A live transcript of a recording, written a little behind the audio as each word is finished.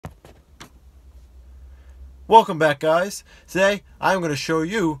Welcome back, guys. Today I'm going to show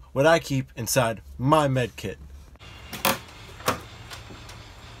you what I keep inside my med kit.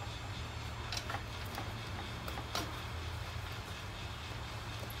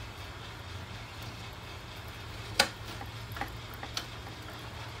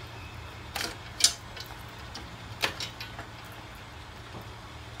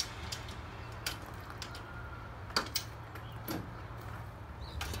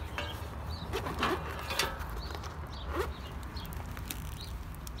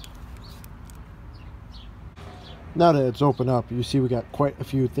 Now that it's open up, you see we got quite a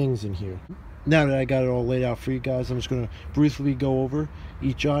few things in here. Now that I got it all laid out for you guys, I'm just going to briefly go over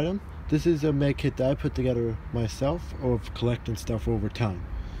each item. This is a med kit that I put together myself of collecting stuff over time.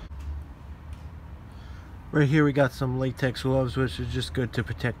 Right here we got some latex gloves, which is just good to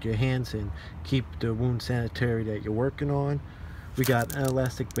protect your hands and keep the wound sanitary that you're working on. We got an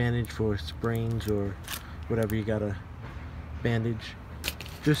elastic bandage for sprains or whatever you got to bandage.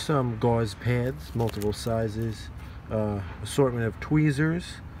 Just some gauze pads, multiple sizes, assortment of tweezers,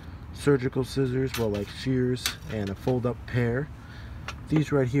 surgical scissors, well, like shears, and a fold-up pair.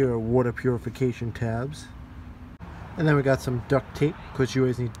 These right here are water purification tabs. And then we got some duct tape, because you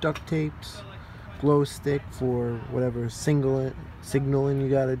always need duct tapes, glow stick for whatever signaling you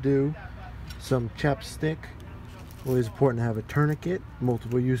gotta do, some chapstick, always important to have a tourniquet,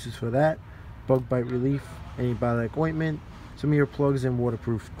 multiple uses for that, bug bite relief, antibiotic ointment, some earplugs, and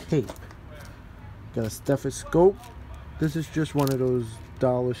waterproof tape. Got a stethoscope. This is just one of those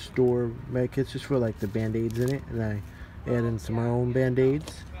dollar store med kits just for like the band-aids in it, and I add in some of my own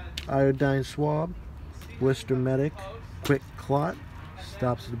band-aids. Iodine swab, blister medic, quick clot,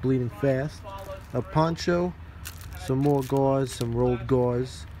 stops the bleeding fast, a poncho, some more gauze, some rolled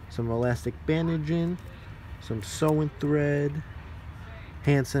gauze, some elastic bandaging, some sewing thread,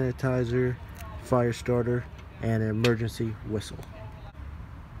 hand sanitizer, fire starter, and an emergency whistle.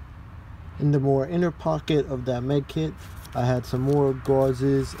 In the more inner pocket of that med kit, I had some more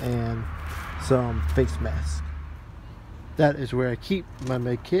gauzes and some face masks. That is where I keep my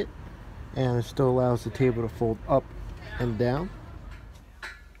med kit, and it still allows the table to fold up and down.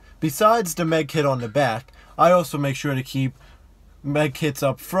 Besides the med kit on the back, I also make sure to keep med kits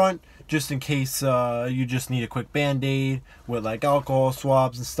up front, just in case you just need a quick band-aid with like alcohol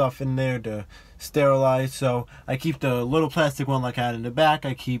swabs and stuff in there to sterilize. So I keep the little plastic one like I had in the back.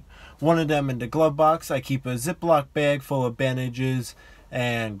 I keep one of them in the glove box. I keep a Ziploc bag full of bandages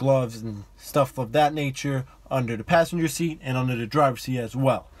and gloves and stuff of that nature under the passenger seat and under the driver's seat as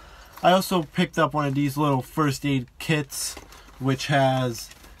well. I also picked up one of these little first aid kits, which has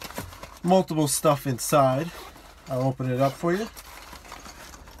multiple stuff inside. I'll open it up for you.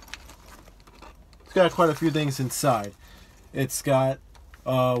 It's got quite a few things inside. It's got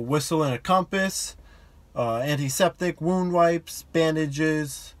a whistle and a compass, antiseptic, wound wipes,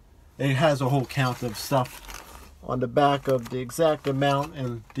 bandages. It has a whole count of stuff on the back of the exact amount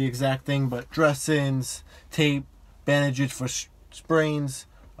and the exact thing, but dressings, tape, bandages for sprains,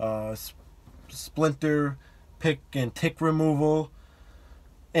 splinter, pick and tick removal,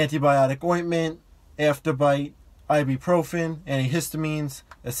 antibiotic ointment, afterbite, ibuprofen, antihistamines,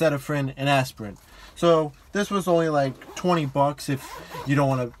 acetylphen, and aspirin. So this was only like 20 bucks if you don't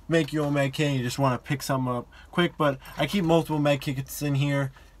want to make your own med kit, you just want to pick something up quick. But I keep multiple med kits in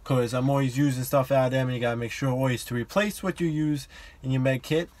here because I'm always using stuff out of them, and you gotta make sure always to replace what you use in your med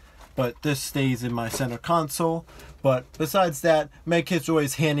kit. But this stays in my center console. But besides that, med kit's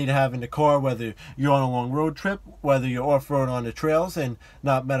always handy to have in the car, whether you're on a long road trip, whether you're off-road on the trails and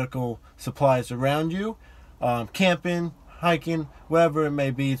not medical supplies around you, camping, hiking, whatever it may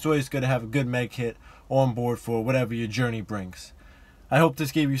be. It's always good to have a good med kit on board for whatever your journey brings. I hope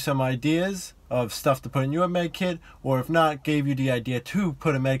this gave you some ideas of stuff to put in your med kit, or if not, gave you the idea to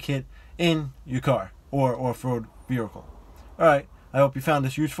put a med kit in your car or off-road vehicle. Alright, I hope you found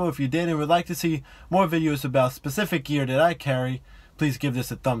this useful. If you did and would like to see more videos about specific gear that I carry, please give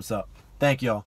this a thumbs up. Thank y'all.